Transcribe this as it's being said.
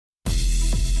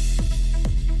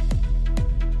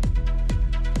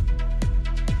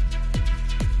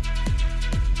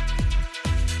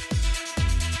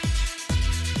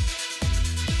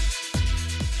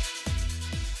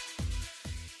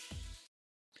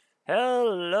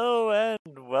Hello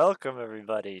and welcome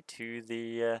everybody to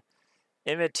the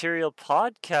Immaterial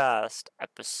podcast,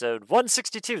 episode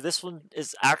 162. This one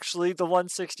is actually the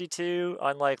 162,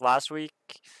 unlike last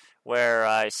week where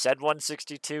I said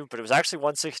 162, but it was actually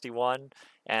 161,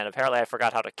 and apparently I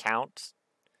forgot how to count,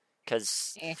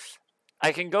 because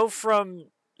I can go from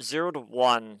 0 to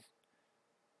 1.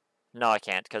 No, I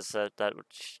can't, because that would...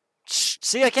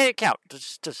 See, I can't count.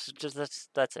 Just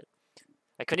that's it.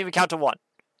 I couldn't even count to 1.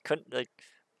 Couldn't, like...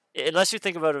 Unless you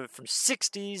think about it from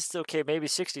 60s, okay, maybe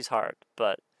 60s hard,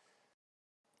 but...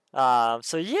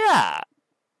 So yeah!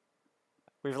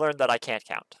 We've learned that I can't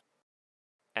count.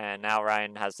 And now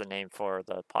Ryan has the name for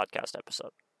the podcast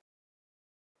episode.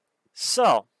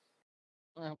 So...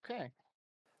 Okay.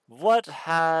 What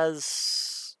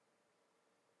has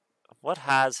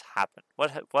happened?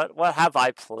 What have I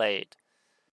played?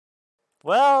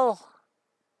 Well...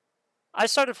 I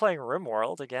started playing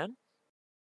RimWorld again.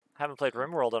 Haven't played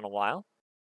RimWorld in a while.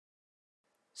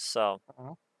 So...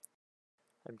 I'm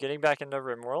getting back into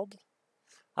RimWorld.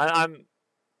 I'm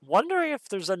wondering if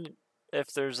there's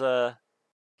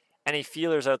any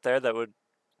feelers out there that would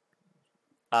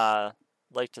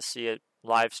like to see it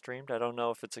live streamed. I don't know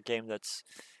if it's a game that's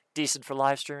decent for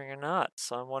live streaming or not.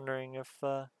 So I'm wondering if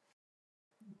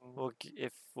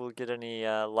we'll get any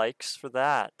likes for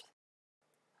that.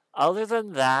 Other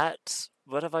than that,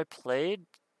 what have I played?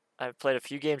 I've played a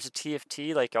few games of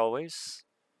TFT, like always.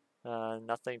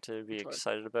 Nothing to be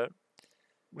excited about.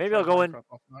 Maybe I'll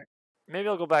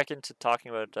go back into talking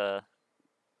about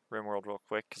RimWorld real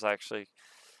quick, because I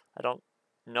don't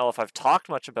know if I've talked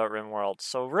much about RimWorld.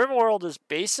 So RimWorld is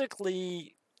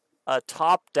basically a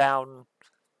top-down,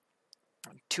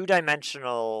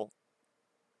 two-dimensional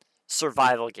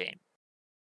survival game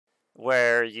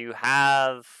where you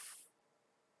have...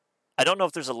 I don't know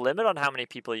if there's a limit on how many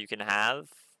people you can have,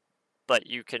 but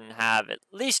you can have at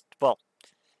least... Well,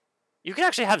 you can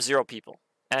actually have 0 people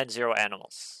and 0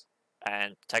 animals.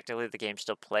 And technically the game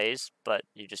still plays, but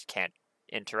you just can't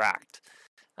interact.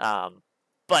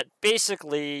 But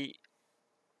basically,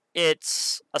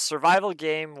 it's a survival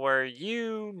game where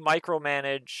you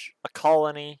micromanage a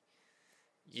colony.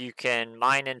 You can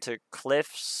mine into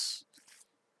cliffs,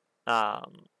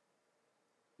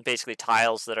 basically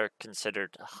tiles that are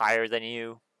considered higher than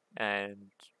you.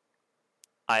 And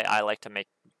I like to make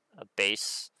a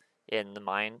base in the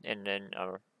mine, in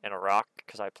a rock,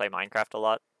 because I play Minecraft a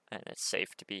lot, and it's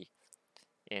safe to be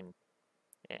in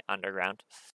underground.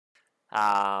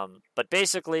 But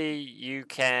basically, you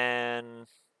can...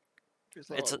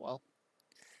 It's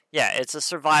a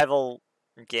survival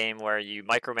game where you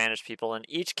micromanage people, and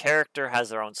each character has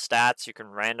their own stats. You can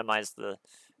randomize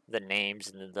the names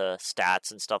and the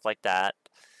stats and stuff like that.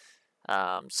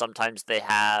 Sometimes they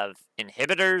have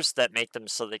inhibitors that make them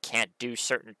so they can't do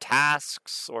certain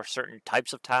tasks or certain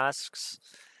types of tasks.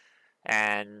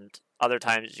 And other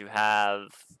times you have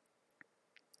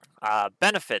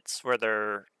benefits where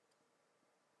they're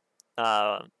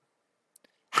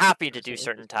happy to do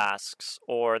certain tasks,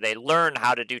 or they learn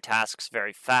how to do tasks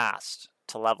very fast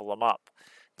to level them up.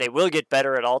 They will get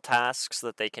better at all tasks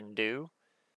that they can do,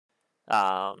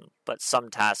 but some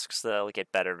tasks they'll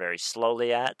get better very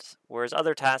slowly at, whereas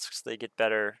other tasks they get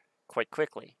better quite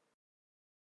quickly.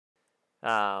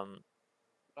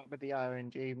 With the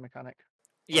RNG mechanic.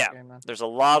 Yeah, there's a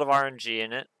lot of RNG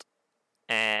in it,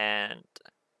 and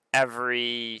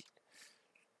every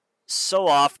so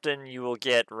often you will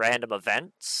get random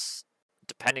events,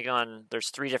 depending on... There's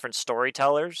 3 different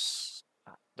storytellers.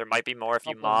 There might be more if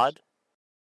you mod.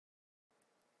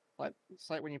 It's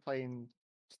like when you play in...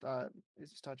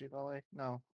 is it Stardew Valley?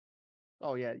 No.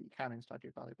 Oh yeah, you can in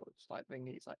Stardew Valley, but it's like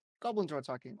it's like goblins are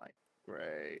attacking, like,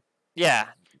 great. Yeah,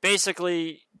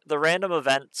 basically, the random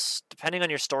events, depending on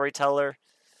your storyteller,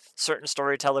 certain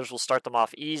storytellers will start them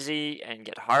off easy and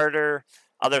get harder.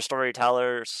 Other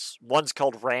storytellers, one's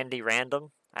called Randy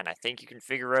Random, and I think you can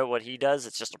figure out what he does.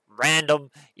 It's just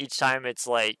random each time. It's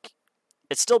like,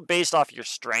 it's still based off your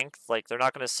strength. Like, they're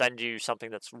not going to send you something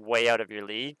that's way out of your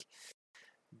league,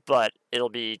 but it'll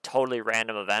be totally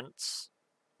random events.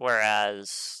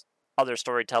 Whereas other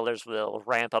storytellers will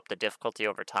ramp up the difficulty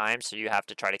over time, so you have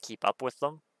to try to keep up with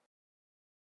them.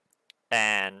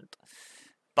 And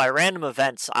by random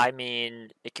events, I mean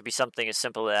it could be something as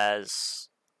simple as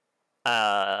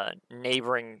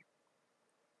neighboring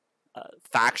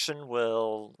faction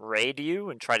will raid you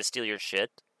and try to steal your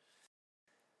shit.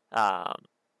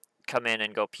 Come in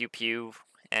and go pew pew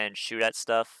and shoot at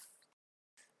stuff,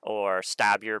 or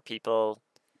stab your people.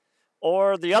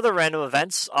 Or the other random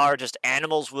events are just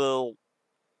animals will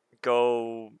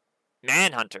go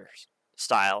manhunters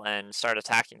style and start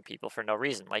attacking people for no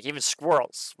reason. Like even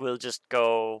squirrels will just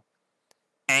go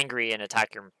angry and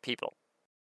attack your people.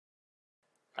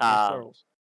 Angry squirrels.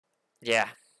 Yeah.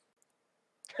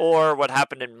 Or what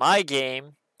happened in my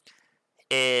game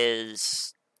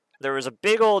is there was a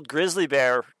big old grizzly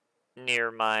bear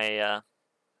near my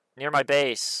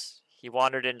base. He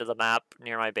wandered into the map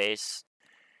near my base,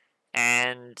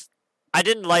 and I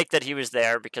didn't like that he was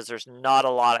there because there's not a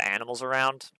lot of animals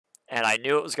around, and I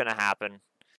knew it was going to happen.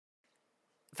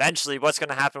 Eventually, what's going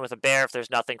to happen with a bear if there's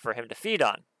nothing for him to feed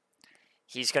on?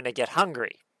 He's going to get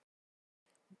hungry.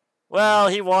 Well,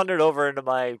 he wandered over into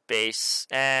my base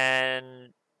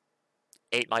and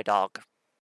ate my dog.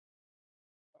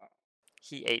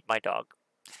 He ate my dog.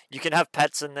 You can have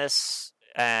pets in this,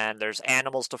 and there's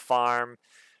animals to farm.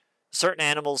 Certain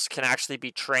animals can actually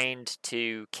be trained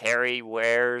to carry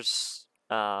wares.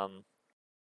 Like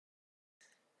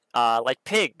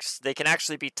pigs, they can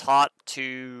actually be taught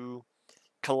to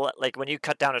collect. Like when you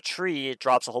cut down a tree, it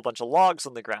drops a whole bunch of logs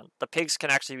on the ground. The pigs can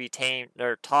actually be tamed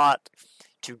or taught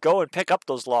to go and pick up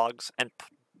those logs and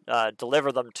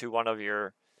deliver them to one of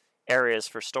your areas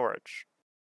for storage.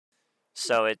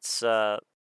 So it's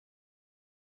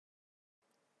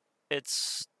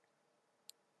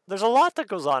there's a lot that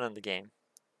goes on in the game,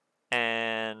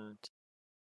 and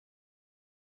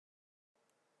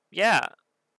yeah,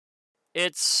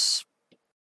 it's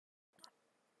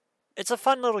a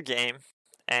fun little game,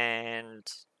 and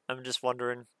I'm just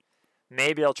wondering,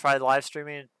 maybe I'll try live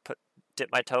streaming and dip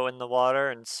my toe in the water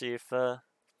and see if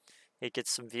it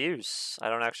gets some views. I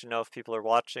don't actually know if people are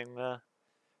watching the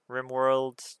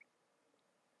RimWorld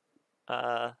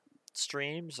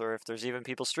streams or if there's even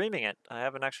people streaming it. I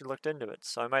haven't actually looked into it,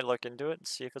 so I might look into it and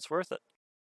see if it's worth it.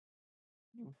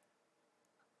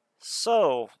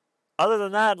 So, other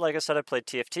than that, like I said, I played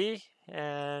TFT,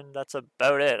 and that's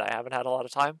about it. I haven't had a lot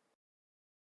of time.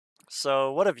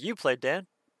 So, what have you played, Dan?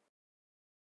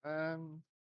 Not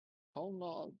a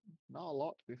lot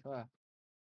to be fair.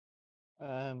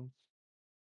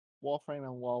 Warframe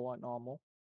and War like normal.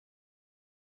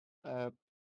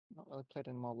 Not really played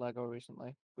any more Lego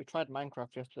recently. We tried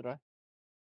Minecraft yesterday.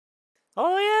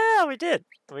 Oh yeah, we did.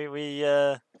 We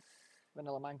Vanilla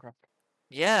Minecraft.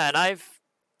 yeah, and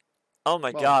oh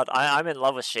my god, I'm in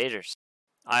love with shaders.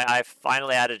 I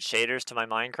finally added shaders to my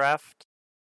Minecraft,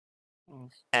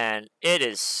 and it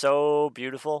is so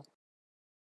beautiful.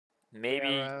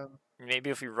 Maybe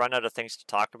if we run out of things to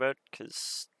talk about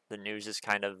because the news is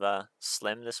kind of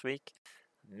slim this week,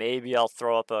 maybe I'll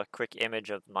throw up a quick image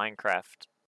of Minecraft,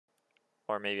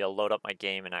 or maybe I'll load up my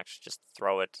game and actually just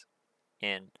throw it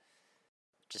in,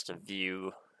 just to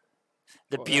view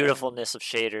the beautifulness of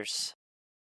shaders.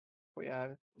 But yeah,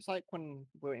 it's like when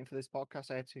we're waiting for this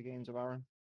podcast, I had 2 games of Aaron.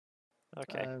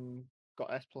 Okay.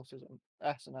 Got S pluses and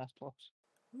S and S plus.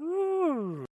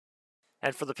 Woo!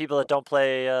 And for the people that don't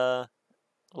play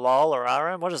LOL or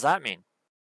ARAM, what does that mean?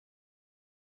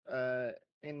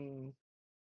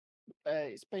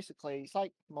 It's basically, it's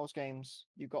like most games.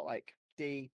 You've got like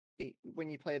when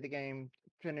you play the game,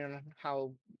 depending on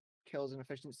how kills and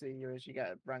efficiency you is, you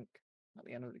get a rank at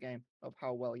the end of the game of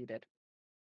how well you did,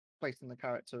 based on the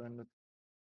character, and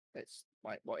it's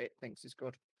like what it thinks is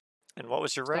good. And what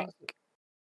was your rank?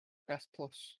 S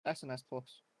plus, S and S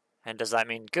plus. And does that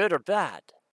mean good or bad?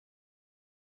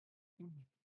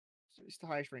 So it's the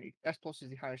highest rank. S plus is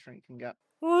the highest rank you can get.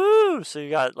 Woo! So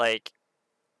you got like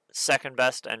second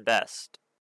best and best.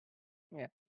 Yeah.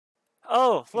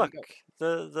 Oh, look,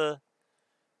 the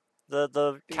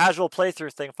casual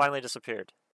playthrough thing finally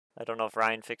disappeared. I don't know if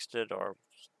Ryan fixed it or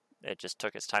it just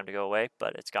took its time to go away,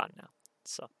 but it's gone now.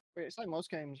 So it's like most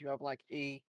games. You have like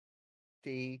E,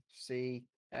 D, C,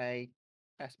 A,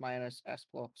 S minus, S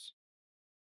plus.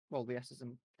 Well, the S's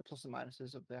and the plus and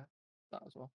minuses of that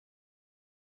as well.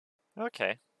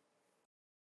 Okay.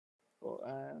 But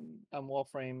and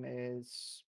Warframe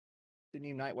is the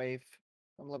new Nightwave.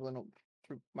 I'm leveling up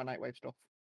through my Nightwave stuff.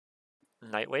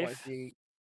 Nightwave?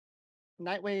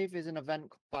 Nightwave is an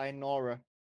event by Nora,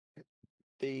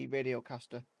 the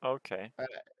radiocaster. Okay.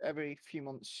 Every few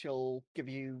months, she'll give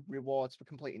you rewards for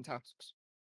completing tasks.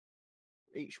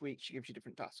 Each week, she gives you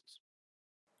different tasks.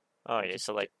 Oh yeah,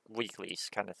 so like weeklies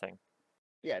kind of thing.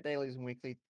 Yeah, dailies and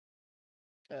weekly.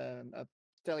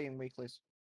 Daily and weeklies,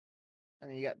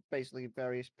 and then you get basically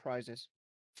various prizes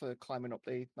for climbing up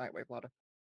the Nightwave ladder.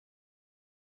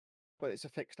 But it's a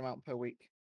fixed amount per week.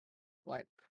 Like,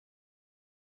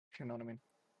 you know what I mean?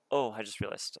 Oh, I just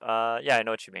realized. Yeah, I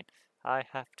know what you mean. I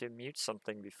have to mute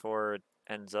something before it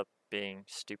ends up being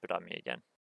stupid on me again.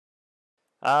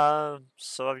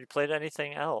 So have you played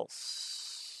anything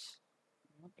else?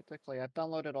 Not particularly. I've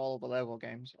downloaded all of the Lego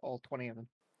games, all 20 of them.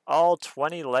 All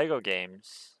 20 Lego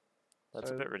games.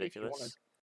 That's a So bit if you wanted. ridiculous.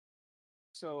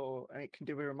 So, and it can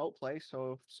do a remote play,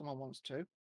 so if someone wants to,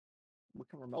 we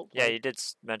can remote Yeah, play. you did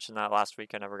mention that last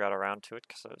week. I never got around to it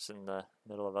because I was in the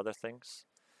middle of other things.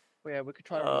 But yeah, we could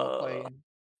try remote play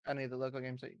any of the Lego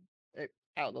games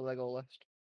out of the Lego list.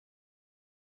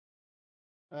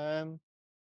 I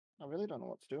really don't know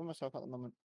what to do with myself at the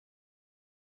moment.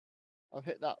 I've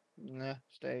hit that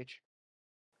stage.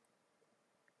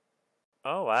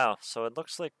 Oh wow, so it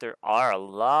looks like there are a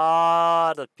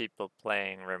lot of people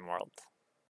playing RimWorld.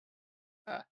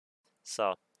 Ah.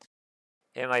 So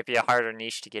it might be a harder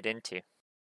niche to get into.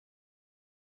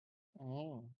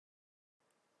 Oh.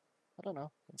 I don't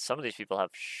know. And some of these people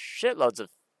have shitloads of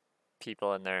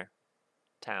people in their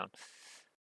town.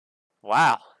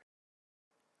 Wow.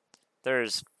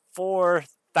 There's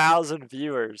 4,000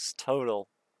 viewers total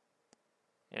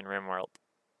in RimWorld.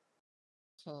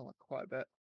 Sounds like quite a bit.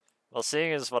 Well,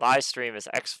 seeing as what I stream is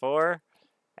X4,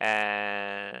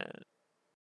 and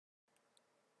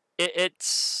it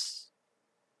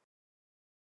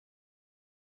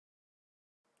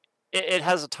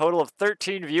has a total of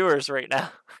 13 viewers right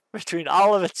now between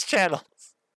all of its channels.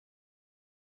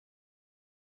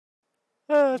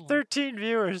 13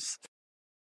 viewers.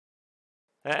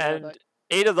 And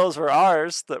 8 of those were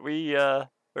ours that we, or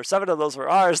 7 of those were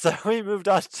ours that we moved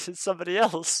on to somebody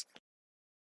else.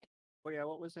 Well, yeah,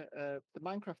 what was it? The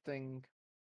Minecraft thing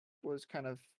was kind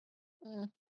of. I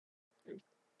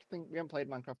think we haven't played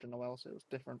Minecraft in a while, so it was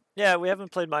different. Yeah, we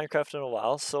haven't played Minecraft in a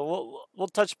while, so we'll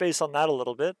touch base on that a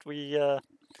little bit.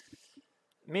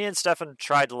 Me and Stefan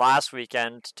tried last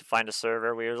weekend to find a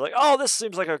server. We were like, oh, this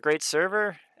seems like a great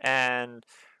server, and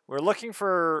we're looking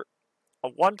for a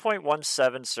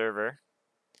 1.17 server,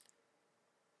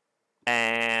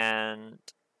 and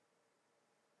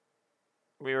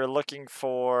we were looking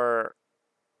for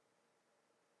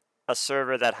a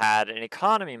server that had an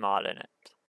economy mod in it.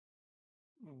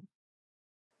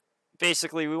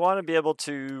 Basically, we want to be able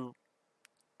to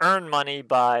earn money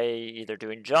by either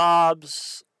doing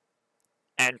jobs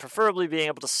and preferably being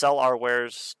able to sell our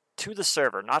wares to the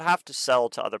server, not have to sell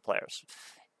to other players.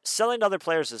 Selling to other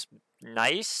players is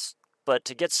nice, but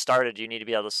to get started, you need to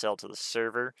be able to sell to the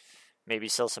server, maybe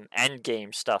sell some end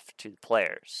game stuff to the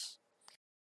players.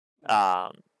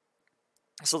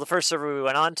 So the first server we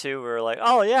went on to, we were like,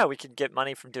 oh yeah, we can get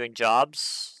money from doing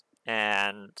jobs,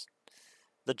 and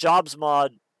the jobs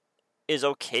mod is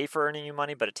okay for earning you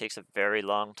money, but it takes a very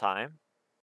long time.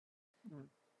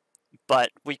 But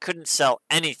we couldn't sell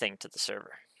anything to the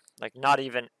server, like not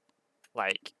even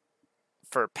like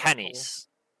for pennies,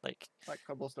 like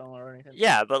cobblestone or anything.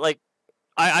 Yeah, but like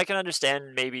I can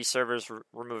understand maybe servers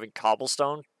removing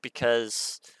cobblestone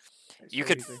because you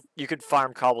could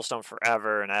farm cobblestone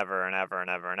forever and ever and ever and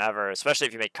ever and ever, especially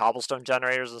if you make cobblestone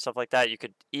generators and stuff like that. You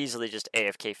could easily just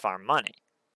AFK farm money.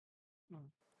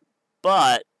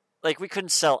 But like we couldn't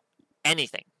sell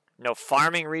anything. No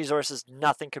farming resources,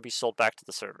 nothing could be sold back to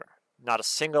the server. Not a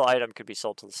single item could be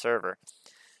sold to the server.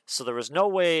 So there was no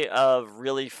way of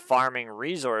really farming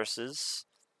resources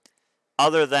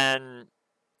other than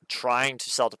trying to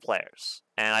sell to players.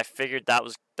 And I figured that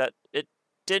it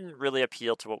didn't really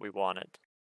appeal to what we wanted.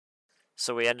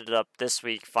 So we ended up this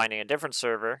week finding a different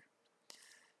server.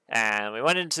 And we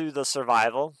went into the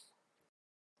survival.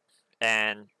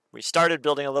 And we started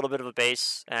building a little bit of a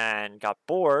base and got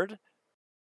bored.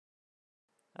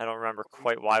 I don't remember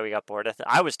quite why we got bored.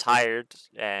 I was tired,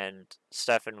 and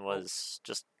Stefan was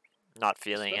just not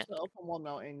feeling it. Set up on one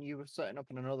mountain, you were setting up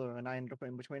on another, and I ended up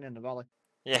in between in the valley.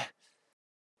 Yeah,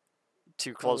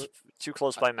 too close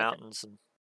by mountains. And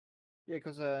yeah,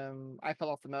 because I fell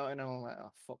off the mountain and I'm like,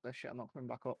 oh fuck this shit, I'm not coming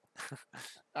back up.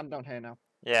 I'm down here now.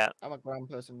 Yeah, I'm a ground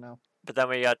person now. But then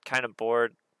we got kind of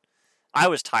bored. I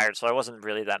was tired, so I wasn't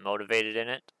really that motivated in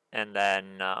it. And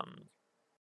then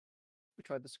we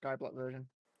tried the Skyblock version.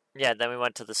 Yeah, then we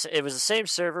went to it was the same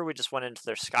server, we just went into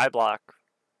their Skyblock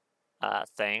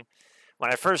thing.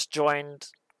 When I first joined,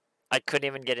 I couldn't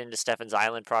even get into Stefan's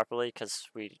Island properly because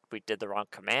we did the wrong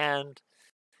command,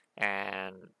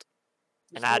 and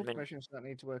an admin missions that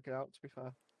need to work it out, to be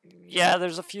fair. Yeah,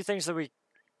 there's a few things that we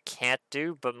can't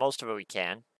do, but most of it we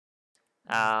can.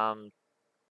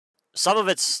 Some of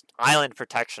it's island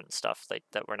protection stuff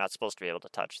that we're not supposed to be able to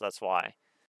touch. That's why.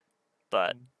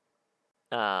 But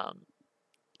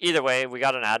either way, we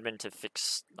got an admin to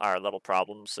fix our little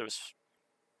problems. It was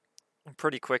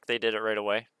pretty quick. They did it right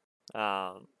away.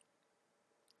 I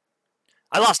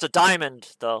lost a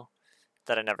diamond though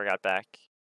that I never got back.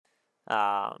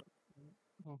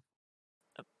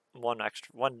 One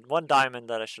diamond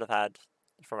that I should have had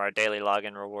from our daily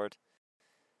login reward.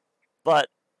 But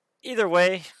either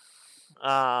way,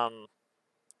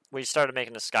 we started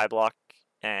making the skyblock,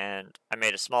 and I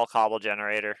made a small cobble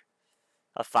generator,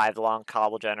 a 5 long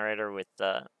cobble generator with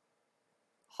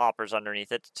hoppers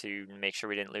underneath it to make sure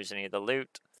we didn't lose any of the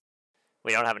loot.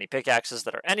 We don't have any pickaxes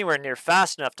that are anywhere near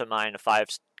fast enough to mine a 5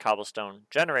 cobblestone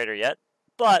generator yet,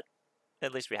 but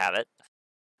at least we have it.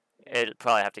 It'll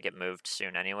probably have to get moved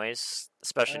soon anyways,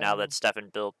 especially now that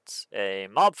Stefan built a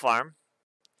mob farm.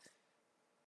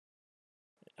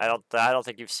 I don't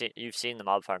think you've seen the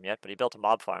mob farm yet, but he built a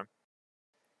mob farm.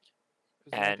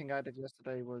 The only thing I did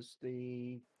yesterday was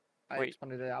I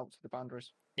expanded it out to the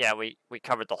boundaries. Yeah, we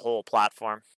covered the whole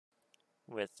platform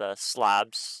with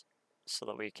slabs, so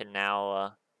that we can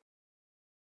now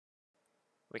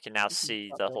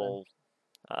see the whole.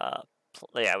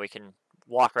 Yeah, we can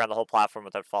walk around the whole platform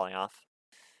without falling off.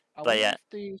 I wonder if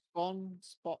the spawn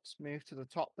spots move to the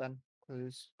top then,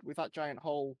 because with that giant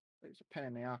hole, it's a pain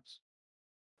in the ass.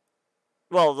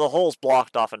 Well, the hole's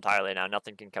blocked off entirely now.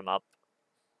 Nothing can come up.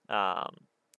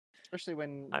 Especially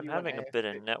when I'm having a bit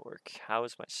of network. How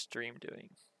is my stream doing?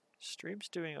 Stream's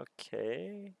doing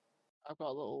okay. I've got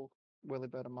a little whirly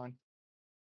bird of mine.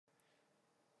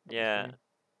 Yeah.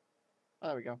 Oh,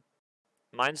 there we go.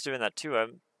 Mine's doing that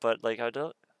too. But like I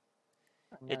don't.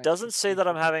 It doesn't say that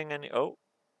I'm having any. Oh,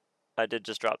 I did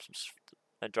just drop some.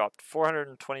 I dropped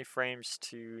 420 frames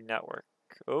to network.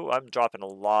 Oh, I'm dropping a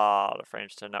lot of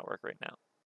frames to network right now.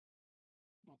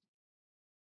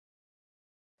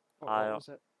 What was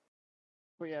it?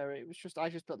 But yeah, it was just I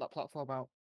just built that platform out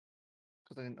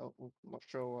because I didn't know, I'm not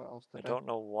sure what else to do. I don't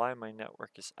know why my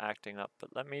network is acting up, but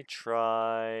let me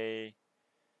try.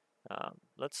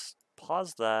 Let's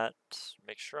pause that.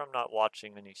 Make sure I'm not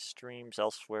watching any streams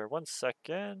elsewhere. 1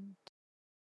 second.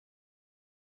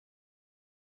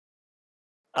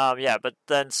 Yeah, but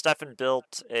then Stefan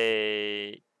built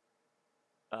a.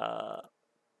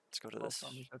 Let's go to this.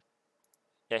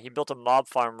 Yeah, he built a mob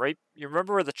farm right. You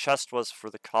remember where the chest was for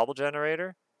the cobble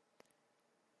generator?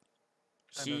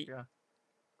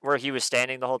 Where he was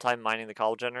standing the whole time mining the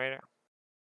cobble generator?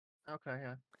 Okay,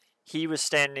 yeah. He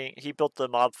built the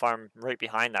mob farm right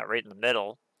behind that, right in the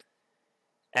middle.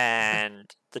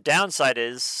 And the downside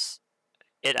is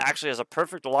it actually has a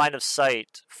perfect line of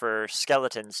sight for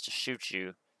skeletons to shoot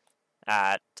you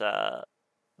at the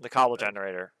cobble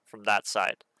generator from that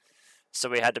side. So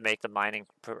we had to make the mining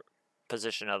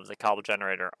position of the cobble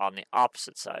generator on the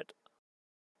opposite side.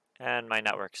 And my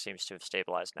network seems to have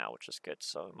stabilized now, which is good.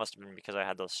 So it must have been because I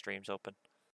had those streams open.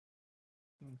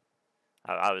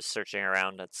 I was searching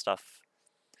around at stuff.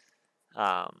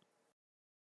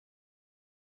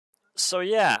 So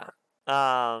yeah,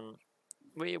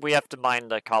 we have to mine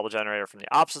the cobble generator from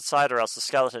the opposite side, or else the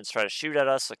skeletons try to shoot at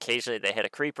us. Occasionally they hit a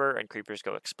creeper, and creepers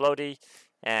go explodey.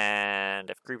 And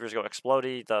if creepers go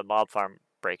explodey, the mob farm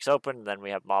breaks open, and then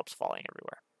we have mobs falling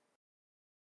everywhere.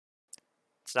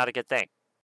 It's not a good thing.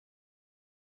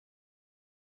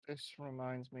 This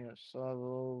reminds me of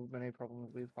so many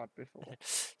problems we've had before.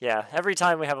 Yeah, every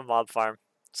time we have a mob farm,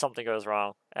 something goes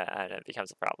wrong, and it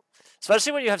becomes a problem.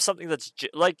 Especially when you have something that's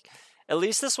like, at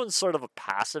least this one's sort of a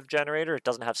passive generator. It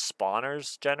doesn't have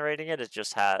spawners generating it. It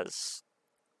just has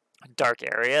a dark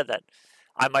area that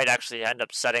I might actually end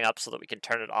up setting up so that we can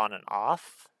turn it on and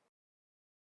off.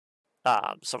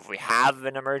 So if we have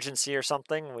an emergency or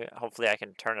something, hopefully I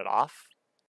can turn it off.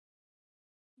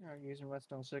 Yeah, using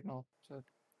redstone signal to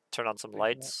turn on some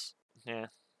lights. Yeah.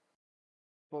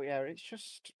 But yeah, it's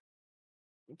just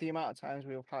the amount of times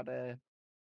we've had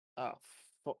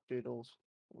fuck doodles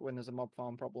when there's a mob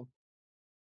farm problem.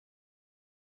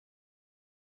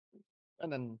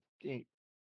 And then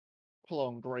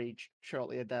prolonged rage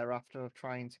shortly thereafter of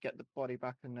trying to get the body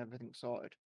back and everything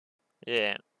sorted.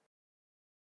 Yeah.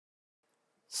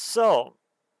 So,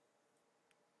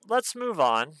 let's move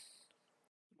on.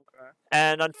 Okay.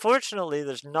 And unfortunately,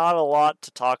 there's not a lot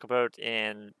to talk about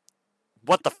in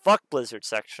what the fuck Blizzard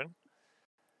section.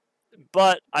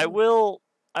 But I will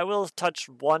touch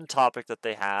one topic that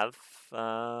they have. Do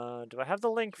I have the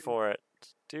link for it?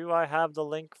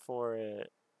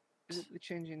 Is it the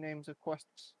changing names of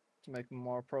quests to make them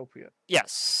more appropriate?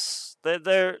 Yes.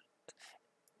 They're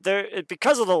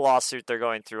because of the lawsuit they're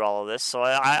going through all of this, so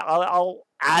I'll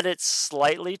add it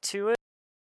slightly to it.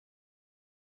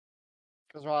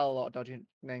 Because there are a lot of dodgy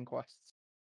name quests.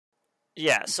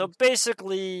 Yeah, so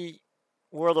basically,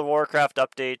 the World of Warcraft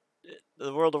update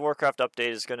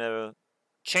is going to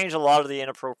change a lot of the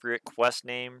inappropriate quest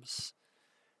names.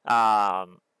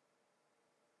 Hopefully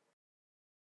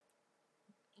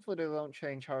they won't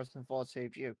change Harrison Ford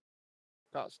Saved You.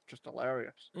 That's just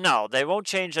hilarious. No, they won't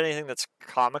change anything that's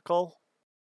comical.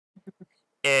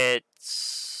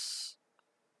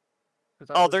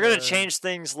 Oh, they're gonna change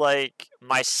things like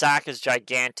my sack is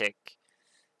gigantic.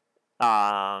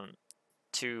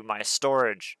 To my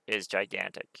storage is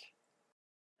gigantic.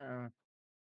 And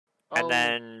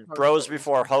then bros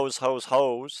before hose,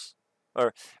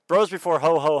 or bros before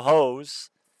ho ho hos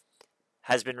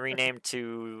has been renamed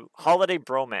to holiday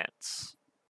bromance.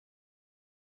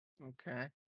 Okay.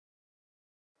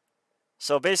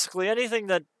 So basically anything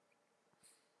that...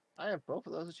 I have both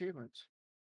of those achievements.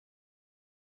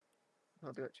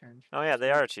 Oh, they got changed. Oh yeah,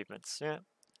 they are achievements. Yeah,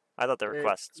 I thought they were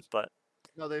quests, but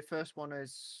no, the first one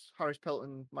is Harris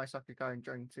Pilton, My Sakukai, and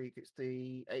Dragon Teak. It's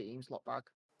the 18 slot bag.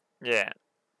 Yeah.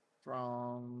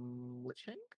 From Lich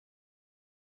King?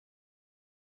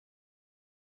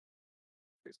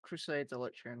 It's Crusades or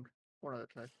Lich King. One of the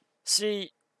two.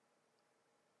 See,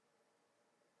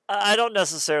 I don't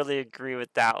necessarily agree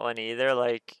with that one either.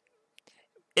 Like,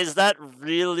 is that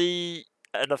really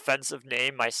an offensive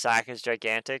name? My sack is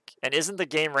gigantic. And isn't the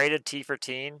game rated T for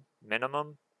teen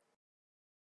minimum?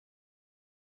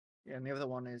 Yeah, and the other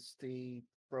one is the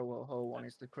Bro Ho one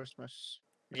is the Christmas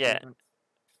achievement.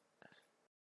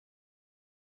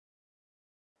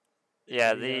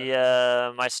 Yeah,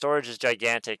 the my storage is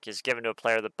gigantic is given to a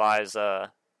player that buys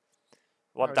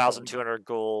 1,200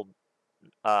 gold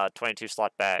 22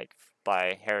 slot bag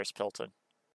by Harris Pilton.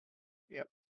 Yep.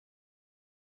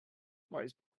 What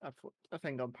is a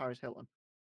thing on Paris Hilton?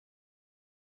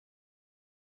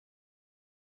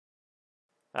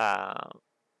 Is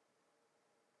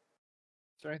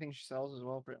there anything she sells as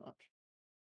well, pretty much?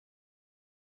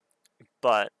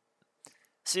 But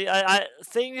see, I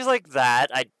things like that,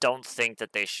 I don't think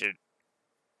that they should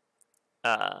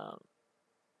have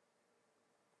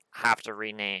to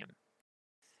rename,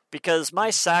 because my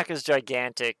sack is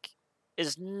gigantic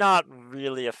is not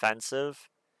really offensive.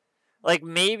 Like,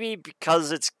 maybe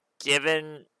because it's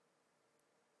given,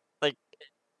 like,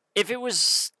 if it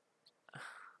was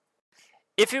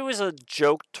a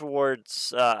joke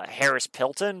towards Harris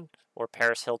Pilton or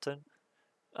Paris Hilton,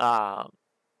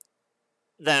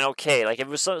 then okay. Like, if it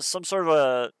was some sort of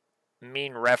a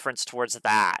mean reference towards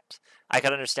that, I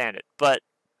could understand it. But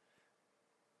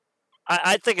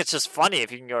I think it's just funny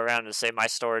if you can go around and say my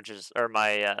storage is, or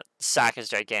my sack is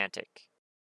gigantic.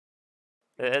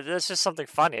 That's just something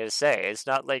funny to say. It's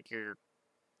not like you're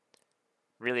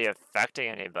really affecting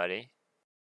anybody.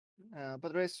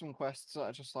 But there is some quests that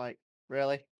are just like,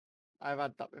 really? I've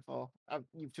had that before.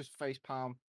 You've just face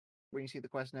palm when you see the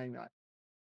quest name, like,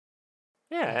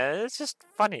 yeah, it's just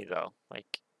funny though.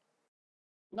 Like,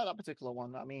 not that particular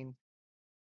one. I mean,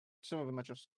 some of them are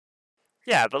just.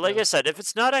 Yeah, but like I said, if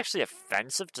it's not actually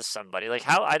offensive to somebody, like,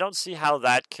 how, I don't see how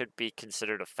that could be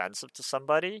considered offensive to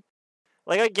somebody.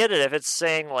 Like, I get it if it's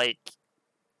saying like,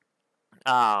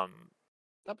 that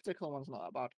particular one's not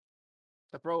that bad.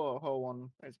 The Bro Ho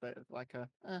one is a bit like a.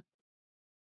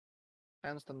 I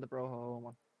understand the Bro Ho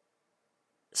one.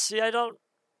 See, I don't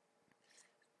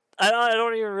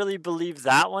even really believe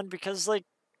that one, because like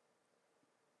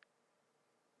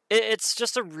it's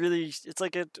just it's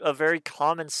like a very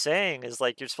common saying is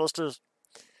like you're supposed to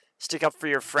stick up for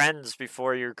your friends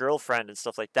before your girlfriend and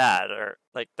stuff like that, or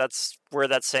like that's where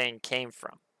that saying came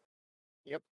from.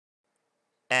 Yep.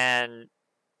 And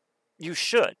you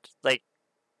should, like,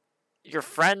 your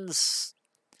friends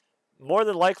more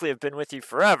than likely have been with you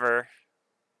forever,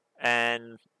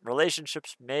 and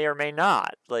relationships may or may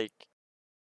not, like,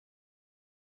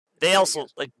 they also,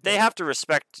 like, they have to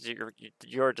respect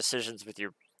your decisions with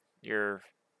your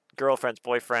girlfriends,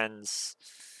 boyfriends,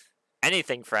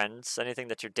 anything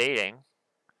that you're dating.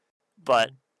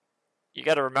 But you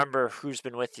got to remember who's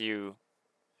been with you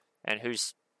and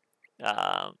who's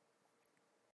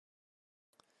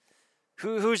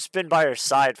been by your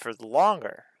side for the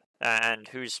longer, and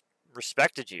who's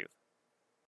respected you.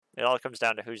 It all comes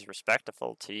down to who's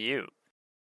respectful to you.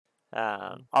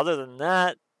 Other than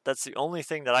that, that's the only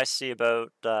thing that I see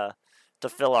about to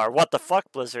fill our What the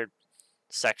Fuck Blizzard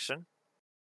section.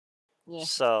 Yeah.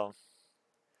 So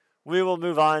we will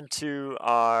move on to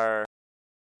our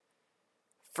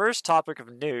first topic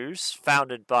of news,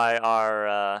 founded by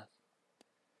our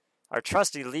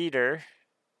trusty leader,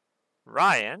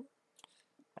 Ryan.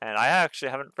 And I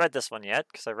actually haven't read this one yet,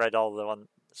 because I read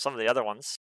some of the other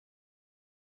ones.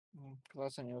 Because I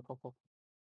sent you a couple.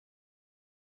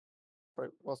 But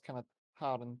it was kind of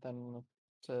hard and then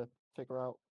to figure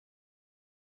out.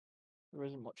 There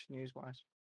isn't much news-wise.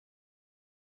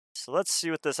 So let's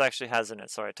see what this actually has in it.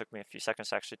 Sorry, it took me a few seconds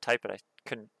to actually type it. I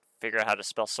couldn't figure out how to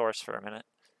spell source for a minute.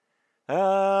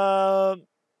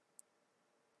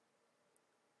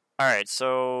 Alright,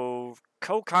 so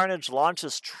Co Carnage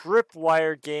launches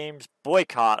Tripwire Games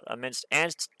boycott amidst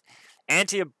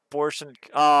anti-abortion.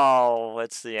 Oh,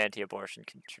 it's the anti-abortion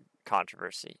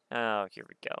controversy. Oh, here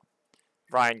we go.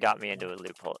 Ryan got me into a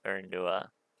loophole or into a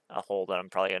hole that I'm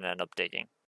probably gonna end up digging.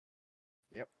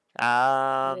 Yep.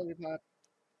 Um. Really bad.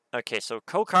 Okay, so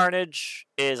Co-Carnage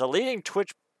is leading a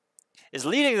Twitch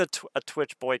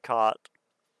boycott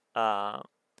of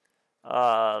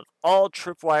all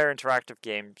Tripwire interactive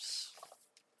games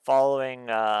following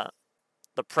the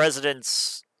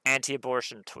president's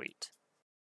anti-abortion tweet.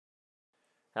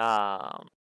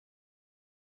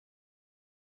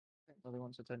 Lily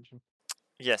wants attention.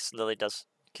 Yes, Lily does.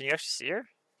 Can you actually see her?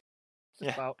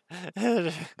 Just about.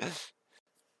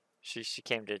 She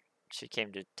came to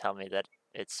tell me that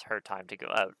it's her time to go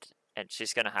out, and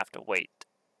she's gonna have to wait.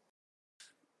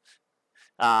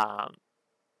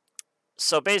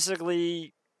 So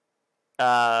basically,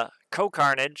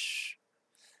 Co-Carnage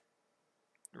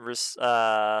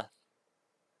responded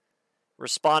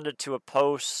to a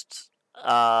post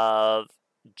of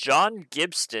John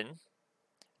Gibson,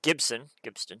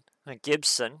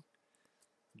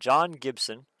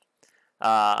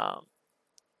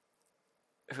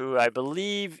 who I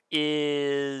believe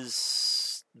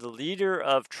is the leader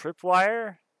of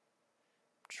Tripwire,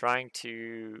 trying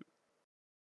to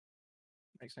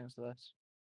Makes sense to this.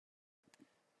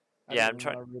 Yeah, I'm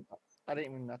trying. I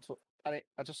didn't even. I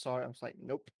just saw it. I was like,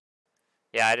 nope.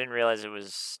 Yeah, I didn't realize it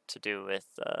was to do with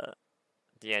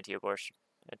the anti-abortion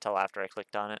until after I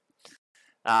clicked on it.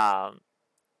 Yeah,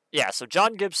 so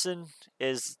John Gibson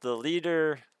is the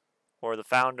leader or the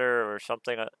founder or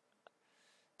something.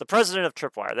 The president of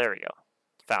Tripwire. There we go.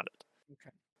 Found it. Okay.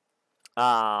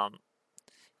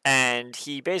 And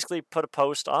he basically put a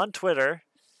post on Twitter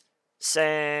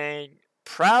saying,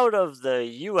 proud of the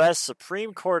U.S.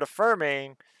 Supreme Court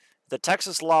affirming the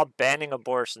Texas law banning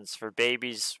abortions for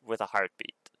babies with a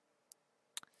heartbeat.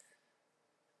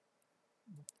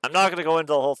 I'm not going to go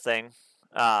into the whole thing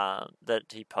that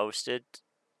he posted,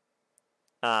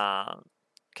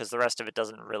 because the rest of it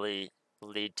doesn't really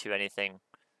lead to anything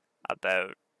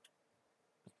about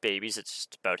babies. It's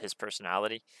just about his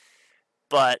personality.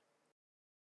 But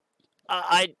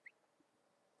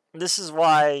this is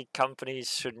why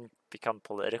companies shouldn't become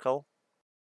political.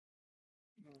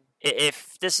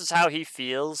 If this is how he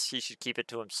feels, he should keep it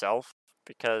to himself,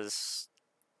 because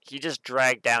he just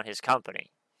dragged down his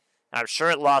company. I'm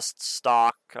sure it lost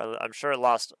stock. I'm sure it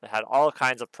had all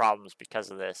kinds of problems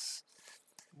because of this.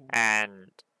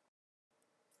 And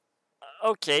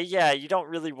okay, yeah, you don't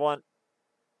really want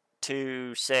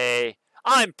to say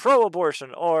I'm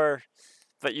pro-abortion,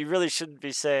 but you really shouldn't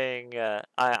be saying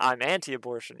I'm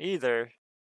anti-abortion either.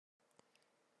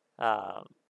 I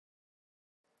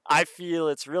feel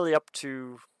it's really up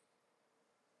to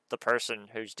the person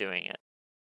who's doing it.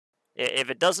 If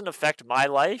it doesn't affect my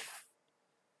life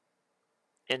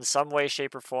in some way,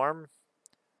 shape, or form,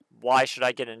 why should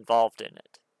I get involved in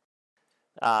it?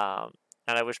 And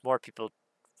I wish more people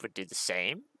would do the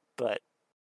same, but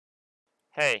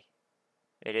hey,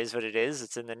 it is what it is.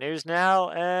 It's in the news now,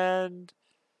 and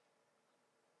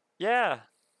yeah,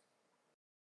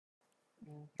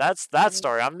 that's that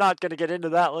story. I'm not going to get into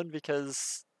that one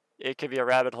because it could be a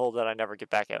rabbit hole that I never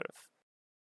get back out of.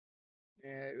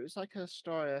 Yeah, it was like a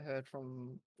story I heard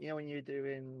from, when you're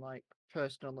doing like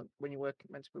personal, when you're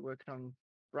meant to be working on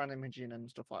brand imaging and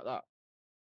stuff like that.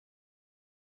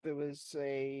 There was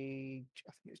I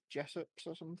think it's Jessup's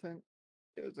or something.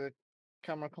 It was a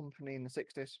camera company in the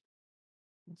 60s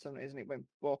and 70s, and it went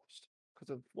bust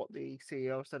because of what the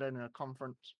CEO said in a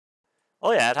conference.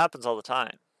 Oh yeah, it happens all the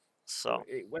time. So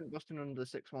it went bust in under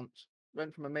 6 months.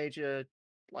 Went from a major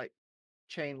like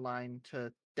chain line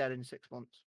to dead in 6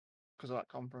 months because of that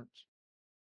conference.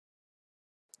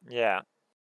 yeah.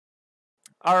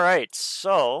 All right,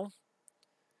 so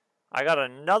I got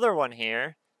another one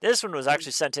here. This one was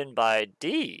actually sent in by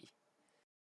D.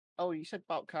 Oh, you said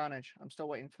about Carnage. I'm still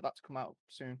waiting for that to come out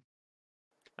soon.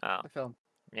 Oh. The film.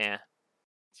 Yeah.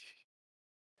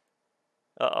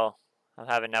 Uh-oh. I'm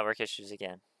having network issues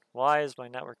again. Why is my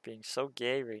network being so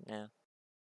gay right now?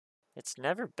 It's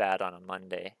never bad on a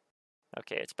Monday.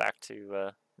 Okay, it's back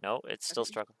to, no, it's still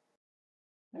struggling.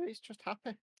 Maybe he's just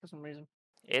happy for some reason.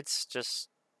 It's just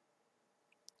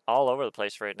all over the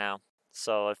place right now.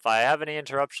 So if I have any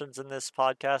interruptions in this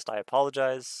podcast, I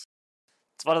apologize.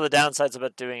 It's one of the downsides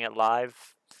about doing it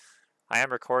live. I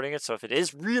am recording it, so if it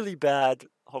is really bad,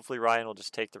 hopefully Ryan will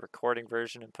just take the recording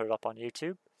version and put it up on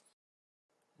YouTube.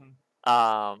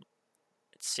 It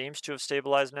seems to have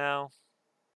stabilized now.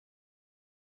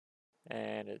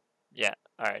 And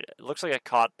alright, it looks like it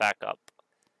caught back up.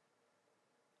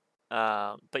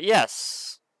 But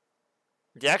yes,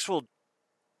 the actual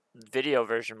video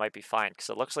version might be fine, because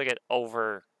it looks like it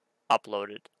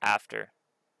uploaded after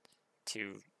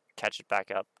to catch it back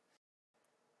up.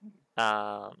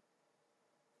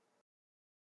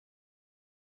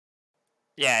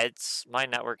 Yeah, my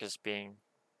network is being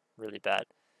really bad.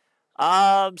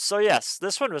 So yes,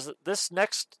 this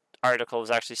next article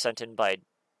was actually sent in by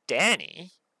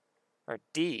Danny or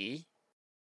D,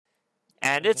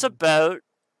 and it's about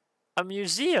a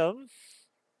museum,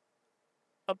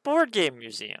 a board game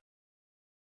museum.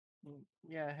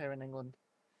 Yeah, here in England.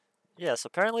 Yes,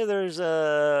 apparently there's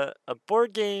a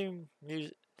board game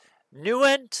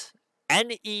Newent,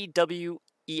 Newent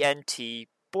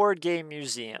board game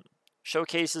museum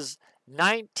showcases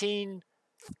 19th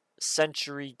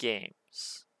century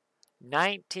games.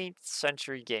 19th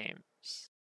century games.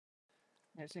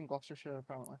 It's in Gloucestershire,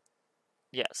 apparently.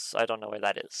 Yes, I don't know where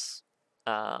that is.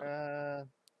 Up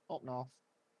north.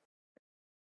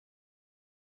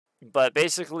 But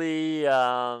basically,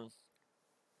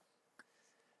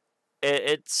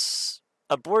 it's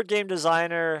a board game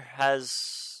designer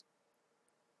has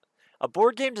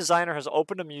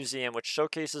opened a museum which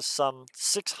showcases some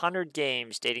 600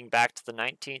 games dating back to the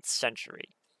 19th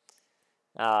century.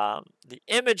 The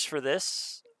image for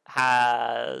this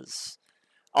has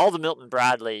all the Milton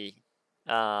Bradley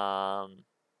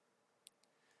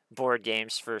board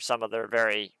games for some of their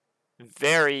very,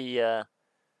 very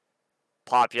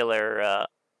popular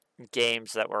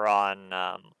games that were on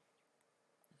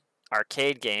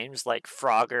arcade games like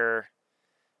Frogger.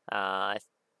 I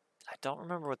don't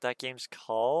remember what that game's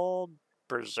called.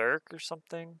 Berserk or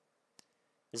something.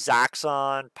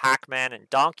 Zaxxon, Pac-Man, and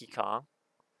Donkey Kong.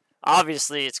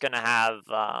 Obviously, it's going to have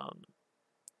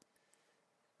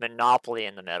Monopoly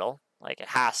in the middle. Like, it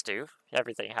has to.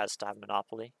 Everything has to have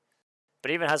Monopoly.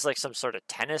 But it even has, like, some sort of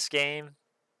tennis game.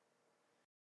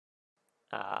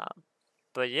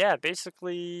 But yeah,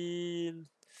 basically,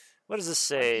 what does this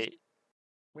say?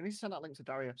 We need to send that link to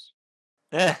Darius.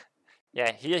 Yeah,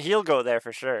 he'll go there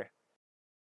for sure.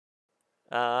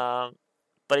 But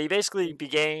he basically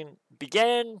began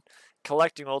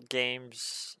collecting old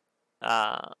games,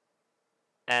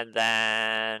 and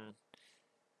then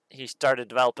he started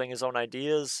developing his own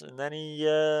ideas, and then he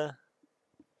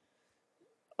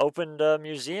opened a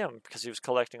museum because he was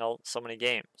collecting so many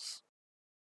games.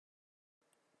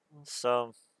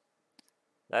 So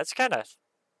that's kind of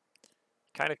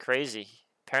crazy.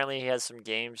 Apparently, he has some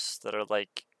games that are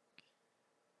like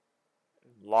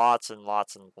lots and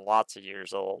lots and lots of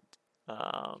years old.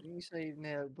 Can you say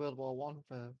near World War One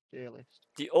for the earliest?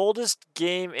 The oldest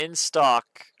game in stock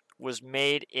was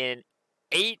made in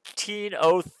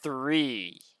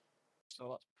 1803. So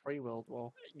that's pre-World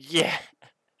War. Yeah.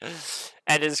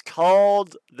 And is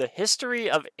called The History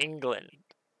of England.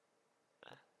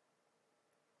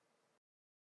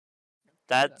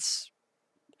 That's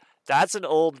an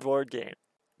old board game.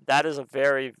 That is a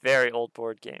very, very old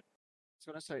board game. I was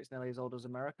gonna say it's nearly as old as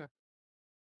America.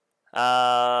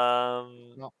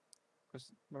 No,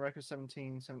 because America's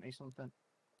 1770 something.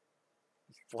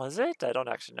 Was it? I don't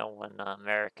actually know when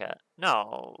America.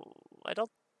 No, I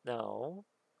don't know.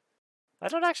 I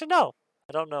don't actually know.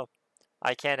 I don't know.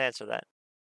 I can't answer that.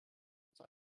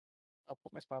 I'll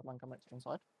put my spy blank on Mexican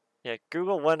side. Yeah,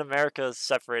 Google when America is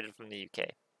separated from the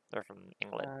UK or from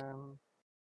England.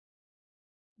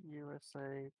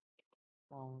 USA.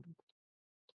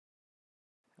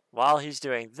 While he's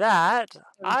doing that,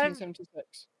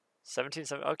 1776.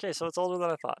 1770. Okay, so it's older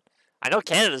than I thought. I know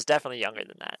Canada's definitely younger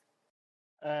than that.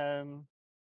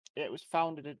 It was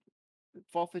founded at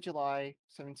 4th of July,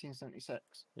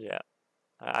 1776. Yeah,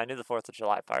 I knew the 4th of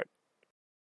July part.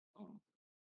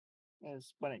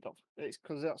 Is when it got. It's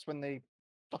because that's when the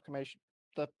documentation,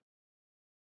 the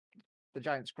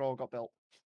giant scroll got built.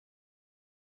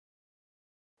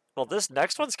 Well, this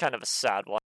next one's kind of a sad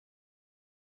one.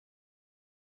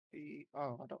 I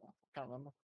can't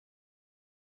remember.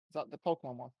 Is that the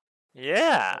Pokemon one?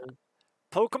 Yeah.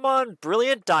 Pokemon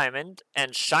Brilliant Diamond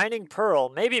and Shining Pearl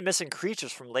may be missing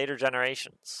creatures from later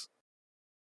generations.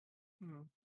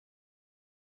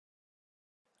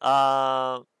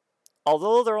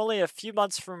 Although they're only a few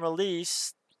months from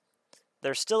release,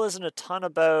 there still isn't a ton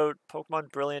about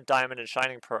Pokemon Brilliant Diamond and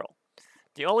Shining Pearl.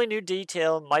 The only new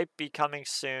detail might be coming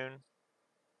soon.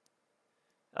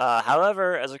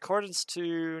 However, as accordance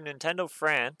to Nintendo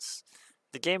France,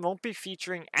 the game won't be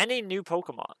featuring any new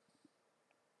Pokemon.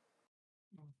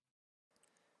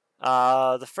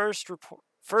 The first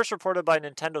reported by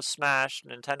Nintendo Smash,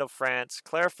 Nintendo France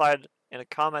clarified in a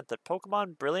comment that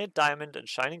Pokemon Brilliant Diamond and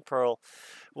Shining Pearl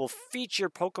will feature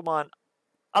Pokemon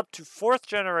up to 4th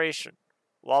generation,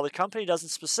 while the company doesn't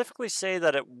specifically say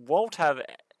that it won't have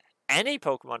any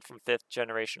Pokemon from 5th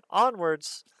generation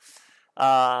onwards.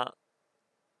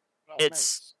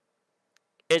 it's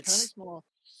It kind of it's makes more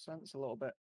sense a little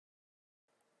bit.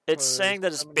 it's saying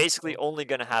that it's basically only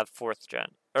going to have 4th gen,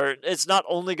 or it's not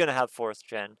only going to have 4th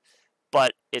gen,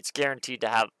 but it's guaranteed to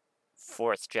have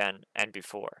 4th gen and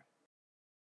before.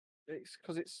 It's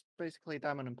because it's basically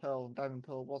Diamond and Pearl, and Diamond and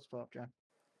Pearl was 4th gen.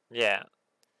 Yeah,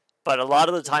 but a lot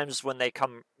of the times when they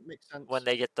makes sense. when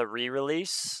they get the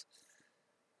re-release,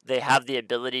 they have the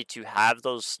ability to have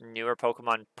those newer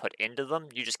Pokemon put into them.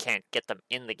 You just can't get them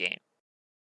in the game.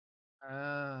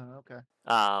 Okay.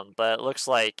 But it looks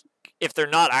like if they're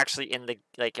not actually in the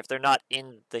if they're not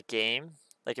in the game,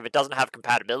 like if it doesn't have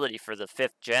compatibility for the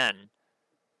 5th gen,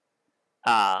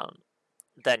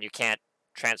 then you can't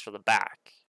transfer them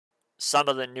back. Some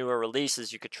of the newer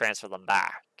releases you could transfer them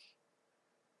back.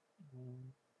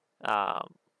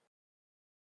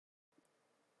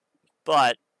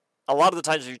 But a lot of the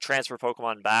times if you transfer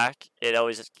Pokemon back, it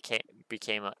always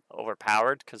became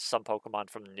overpowered because some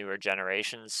Pokemon from the newer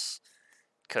generations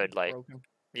could broken.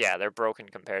 Yeah, they're broken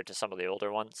compared to some of the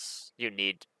older ones. You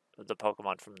need the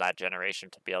Pokemon from that generation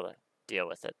to be able to deal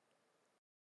with it.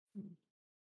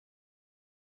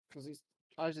 Because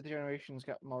as the generations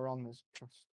get more on, there's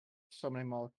just so many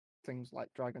more things like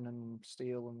Dragon and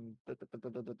Steel and the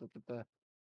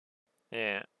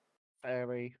Yeah.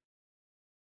 Fairy.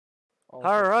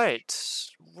 All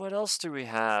right. What else do we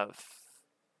have?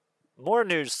 More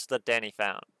news that Danny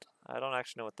found. I don't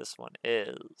actually know what this one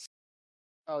is.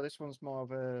 Oh, this one's more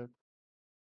of a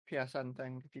PSN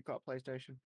thing. If you've got a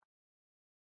PlayStation,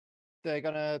 they're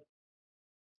gonna.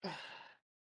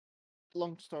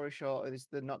 Long story short, is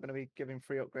they're not going to be giving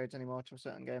free upgrades anymore to a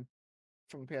certain game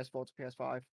from PS4 to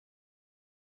PS5.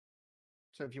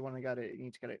 So if you want to get it, you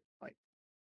need to get it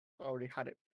already had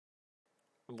it.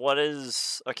 What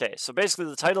is okay? So basically,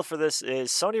 the title for this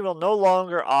is Sony will no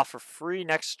longer offer free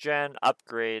next-gen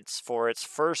upgrades for its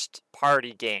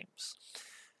first-party games.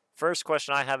 First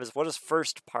question I have is, what is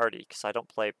first-party? Because I don't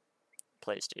play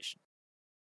PlayStation.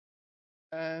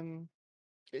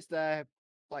 It's their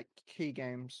key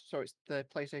games, so it's the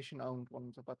PlayStation-owned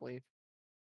ones, I believe.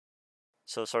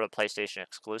 So sort of PlayStation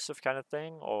exclusive kind of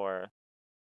thing, or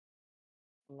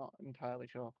I'm not entirely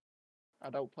sure. I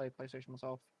don't play PlayStation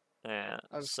myself. yeah.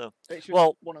 So it's just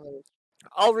well, one of those.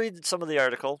 I'll read some of the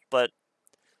article, but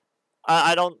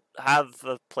I don't have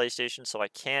a PlayStation, so I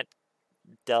can't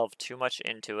delve too much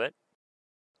into it.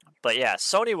 But yeah,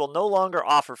 Sony will no longer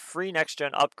offer free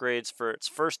next-gen upgrades for its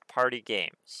first-party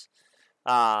games.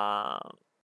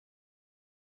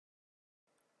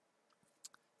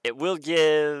 It will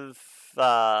give.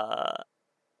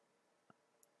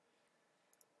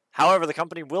 However, the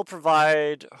company will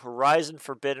provide Horizon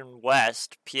Forbidden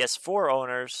West PS4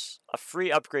 owners a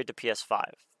free upgrade to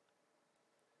PS5.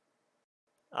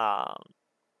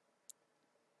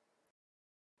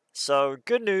 So,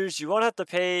 good news, you won't have to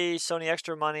pay Sony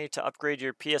extra money to upgrade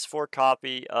your PS4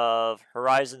 copy of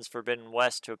Horizon's Forbidden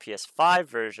West to a PS5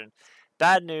 version.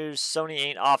 Bad news, Sony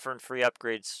ain't offering free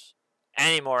upgrades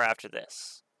anymore after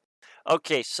this.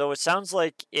 Okay, so it sounds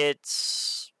like it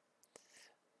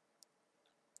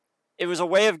was a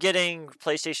way of getting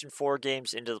PlayStation 4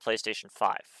 games into the PlayStation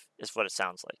 5, is what it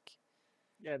sounds like.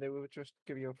 Yeah, they would just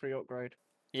give you a free upgrade.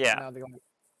 Yeah. Now they're going,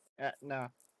 no.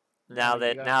 Now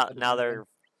they're you're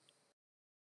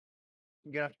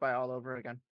gonna have to buy it all over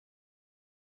again.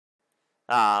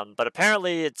 But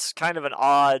apparently it's kind of an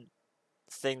odd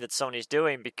thing that Sony's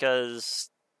doing because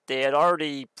they had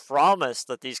already promised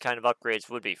that these kind of upgrades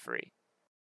would be free.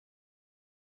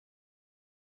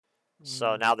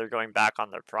 So now they're going back on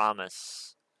their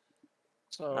promise.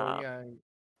 So yeah,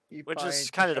 which is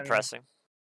kind of depressing.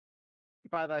 You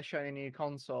buy that shiny new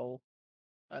console,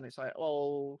 and it's like,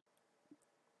 oh,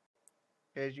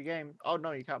 here's your game. Oh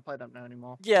no, you can't play them now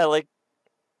anymore. Yeah, like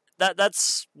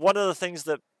that's one of the things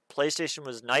that PlayStation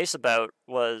was nice about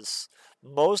was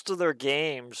most of their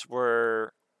games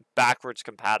were backwards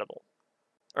compatible.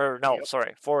 Or no,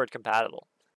 sorry, forward compatible.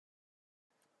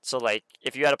 So like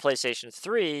if you had a PlayStation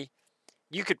 3,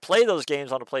 you could play those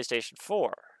games on a PlayStation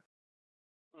 4.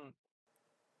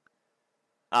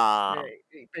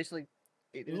 Basically,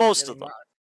 most of them.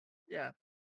 Yeah,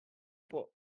 but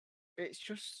it's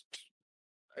just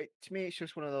to me, it's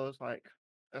just one of those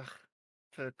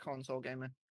for console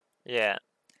gaming. Yeah,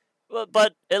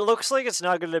 but it looks like it's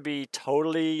not going to be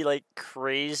totally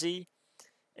crazy.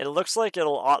 It looks like they'll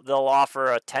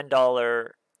offer a $10,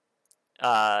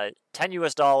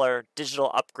 $10 digital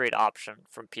upgrade option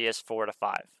from PS4 to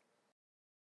 5.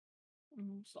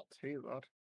 It's not too bad.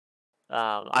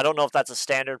 I don't know if that's a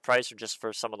standard price or just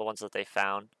for some of the ones that they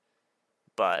found,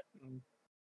 but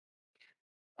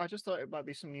I just thought it might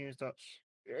be some news that's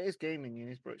it is gaming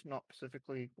news, but it's not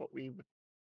specifically what we would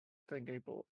think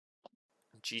about.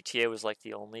 GTA was like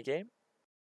the only game.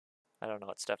 I don't know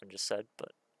what Stefan just said,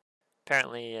 but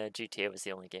apparently GTA was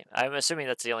the only game. I'm assuming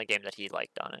that's the only game that he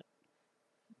liked on it,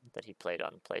 that he played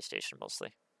on PlayStation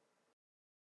mostly.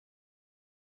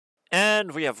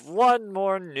 And we have one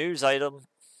more news item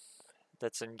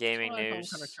that's in gaming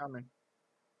news. Kind of charming.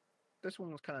 This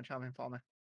one was kind of charming for me.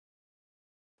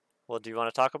 Well, do you want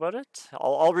to talk about it?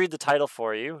 I'll read the title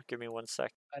for you. Give me 1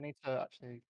 sec. I need to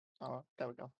actually. Oh, there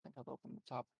we go. I think I've opened the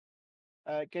tab.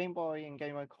 Game Boy and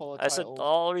Game Boy Color I said titles.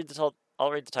 I'll read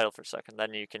the title for a second,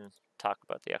 then you can talk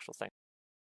about the actual thing.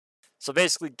 So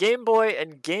basically, Game Boy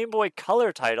and Game Boy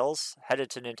Color titles headed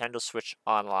to Nintendo Switch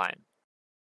Online.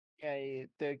 Yeah,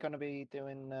 they're gonna be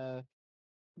doing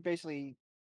basically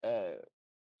they're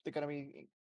gonna be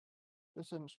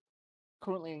this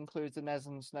currently includes the NES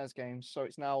and SNES games, so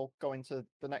it's now going to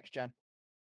the next gen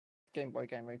Game Boy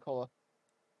Color.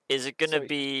 Is it gonna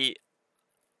be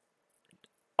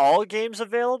all games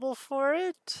available for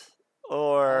it,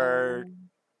 or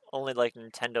only like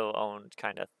Nintendo owned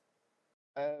kind of?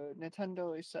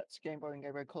 Nintendo is set to Game Boy and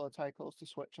Game Boy Color titles to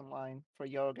Switch Online for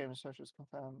Eurogamer Socials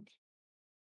confirmed.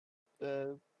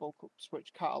 The bulk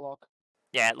Switch catalog.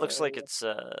 Yeah, it looks like it's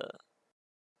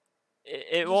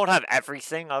it won't have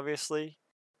everything, obviously,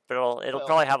 but it'll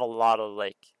probably have a lot of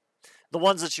like the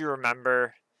ones that you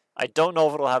remember. I don't know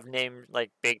if it'll have named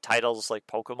like big titles like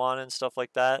Pokemon and stuff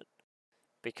like that,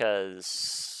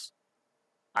 because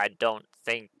I don't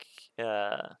think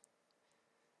Pokemon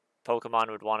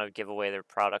would want to give away their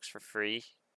products for free.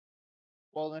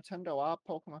 Well, Nintendo are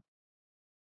Pokemon.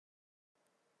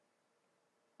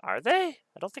 Are they?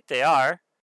 I don't think they are.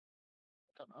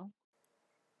 I don't know.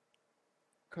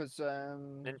 Because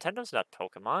Nintendo's not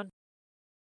Pokemon.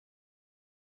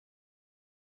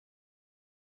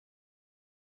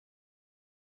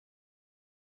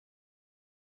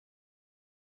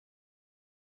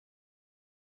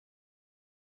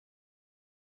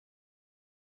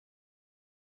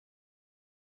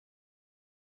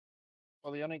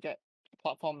 well, they only get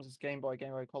platforms as Game Boy,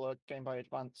 Game Boy Color, Game Boy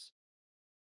Advance,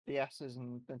 DS's,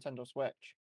 and Nintendo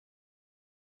Switch.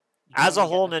 As a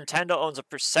whole, Nintendo owns a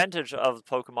percentage of the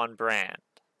Pokemon brand.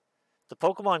 The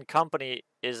Pokemon Company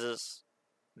is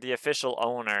the official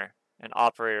owner and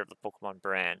operator of the Pokemon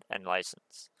brand and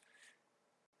license.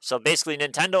 So basically,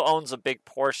 Nintendo owns a big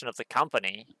portion of the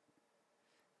company,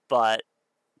 but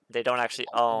they don't actually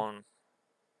own.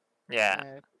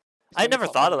 Yeah. I never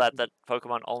thought of that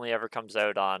Pokemon only ever comes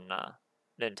out on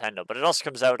Nintendo, but it also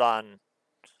comes out on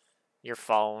your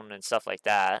phone and stuff like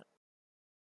that.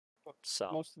 So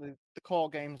most of the core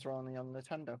games are only on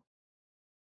Nintendo.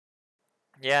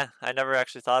 Yeah, I never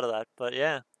actually thought of that, but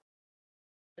yeah.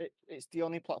 It's the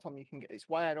only platform you can get. It's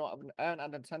why I haven't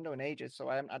had Nintendo in ages, so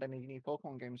I haven't had any new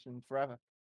Pokemon games in forever.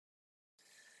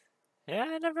 Yeah,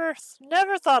 I never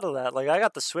thought of that. Like, I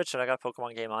got the Switch and I got a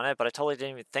Pokemon game on it, but I totally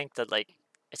didn't even think that like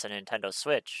it's a Nintendo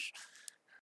Switch.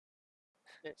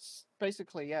 It's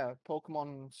basically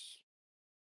Pokemon's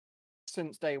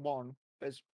since day one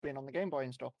has been on the Game Boy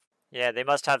and stuff. Yeah, they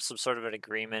must have some sort of an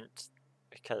agreement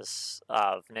because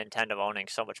of Nintendo owning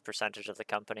so much percentage of the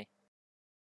company.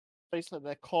 Basically,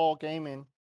 their core gaming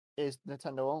is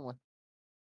Nintendo only.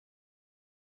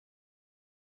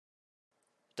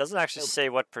 It doesn't actually say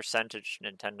what percentage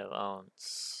Nintendo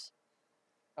owns.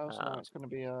 Oh, so no, it's going to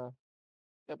be it'll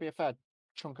be a fair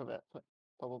chunk of it,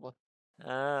 probably.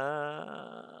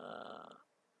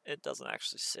 It doesn't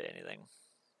actually say anything,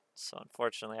 so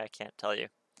unfortunately, I can't tell you.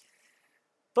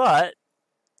 But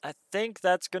I think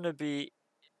that's going to be.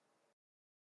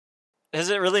 Is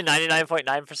it really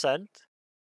 99.9%?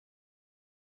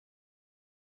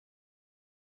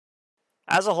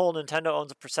 As a whole, Nintendo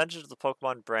owns a percentage of the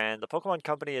Pokemon brand. The Pokemon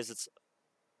Company is its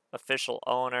official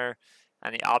owner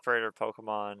and the operator of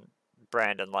Pokemon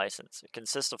brand and license. It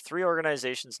consists of 3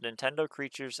 organizations: Nintendo,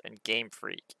 Creatures, and Game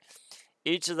Freak.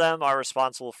 Each of them are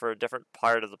responsible for a different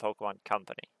part of the Pokemon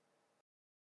Company.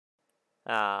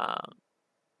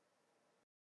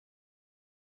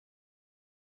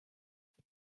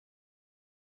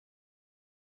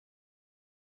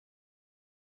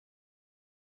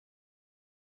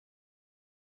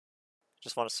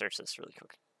 Just want to search this really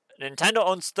quick. Nintendo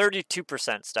owns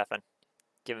 32%, Stefan.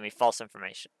 Giving me false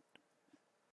information.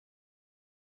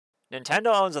 Nintendo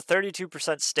owns a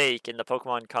 32% stake in the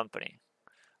Pokemon Company,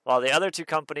 while the other two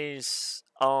companies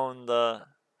own the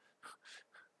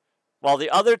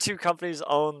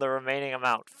remaining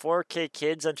amount. 4K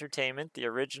Kids Entertainment, the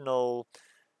original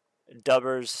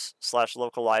dubbers /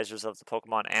 localizers of the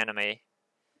Pokemon anime,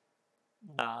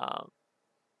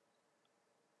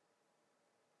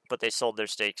 but they sold their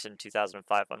stakes in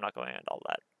 2005. I'm not going into all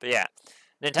that. But yeah,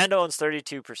 Nintendo owns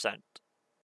 32% So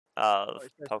of it's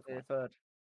basically Pokemon. a third.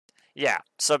 Yeah,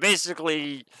 so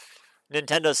basically,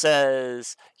 Nintendo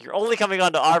says, you're only coming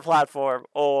onto our platform,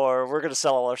 or we're going to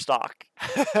sell all our stock.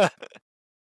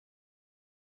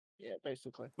 Yeah,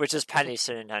 basically. Which is It's a, pennies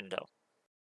to Nintendo.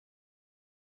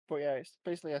 but yeah, it's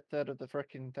basically a third of the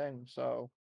freaking thing. So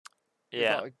they've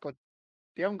Yeah. got a good.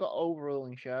 They haven't got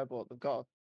overruling share, but they've got.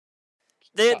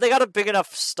 They got a big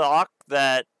enough stock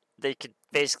that they could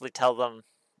basically tell them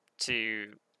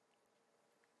to,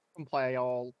 Can play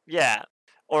all. yeah,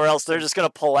 or else they're just going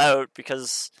to pull out,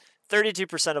 because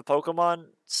 32% of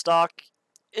Pokemon stock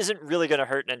isn't really going to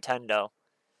hurt Nintendo.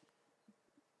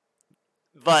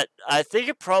 But I think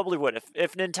it probably would.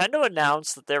 If Nintendo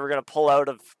announced that they were going to pull out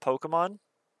of Pokemon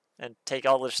and take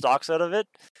all their stocks out of it,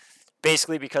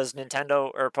 basically because Nintendo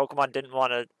or Pokemon didn't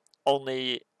want to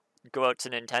only go out to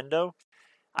Nintendo,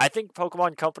 I think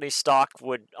Pokemon Company stock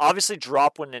would obviously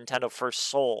drop when Nintendo first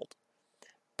sold,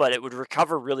 but it would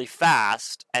recover really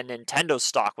fast, and Nintendo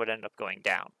stock would end up going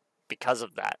down because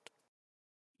of that.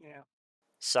 Yeah.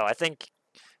 So I think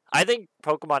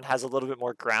Pokemon has a little bit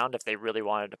more ground if they really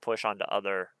wanted to push onto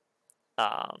other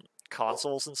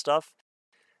consoles and stuff,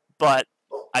 but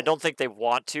I don't think they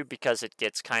want to, because it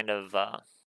gets kind of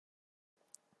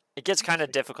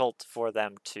difficult for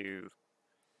them to.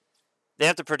 They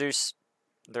have to produce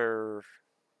their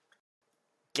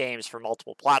games for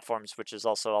multiple platforms, which is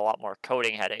also a lot more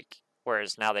coding headache.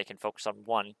 Whereas now they can focus on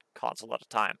one console at a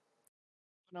time.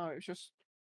 No, it's just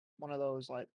one of those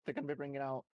like they're gonna be bringing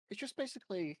out. It's just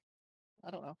basically,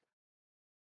 I don't know.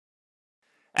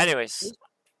 Anyways,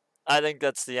 I think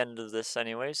that's the end of this,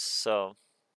 anyways. So,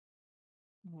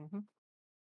 Mm-hmm.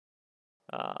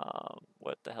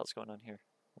 what the hell's going on here?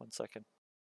 1 second.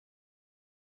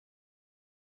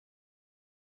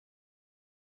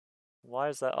 Why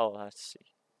is that? Oh, let's see.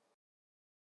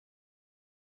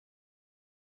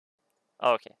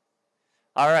 Okay.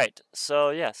 All right. So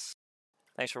yes,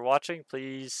 thanks for watching.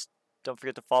 Please don't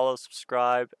forget to follow,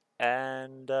 subscribe,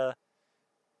 and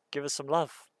give us some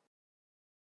love.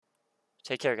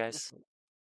 Take care, guys.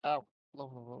 Oh.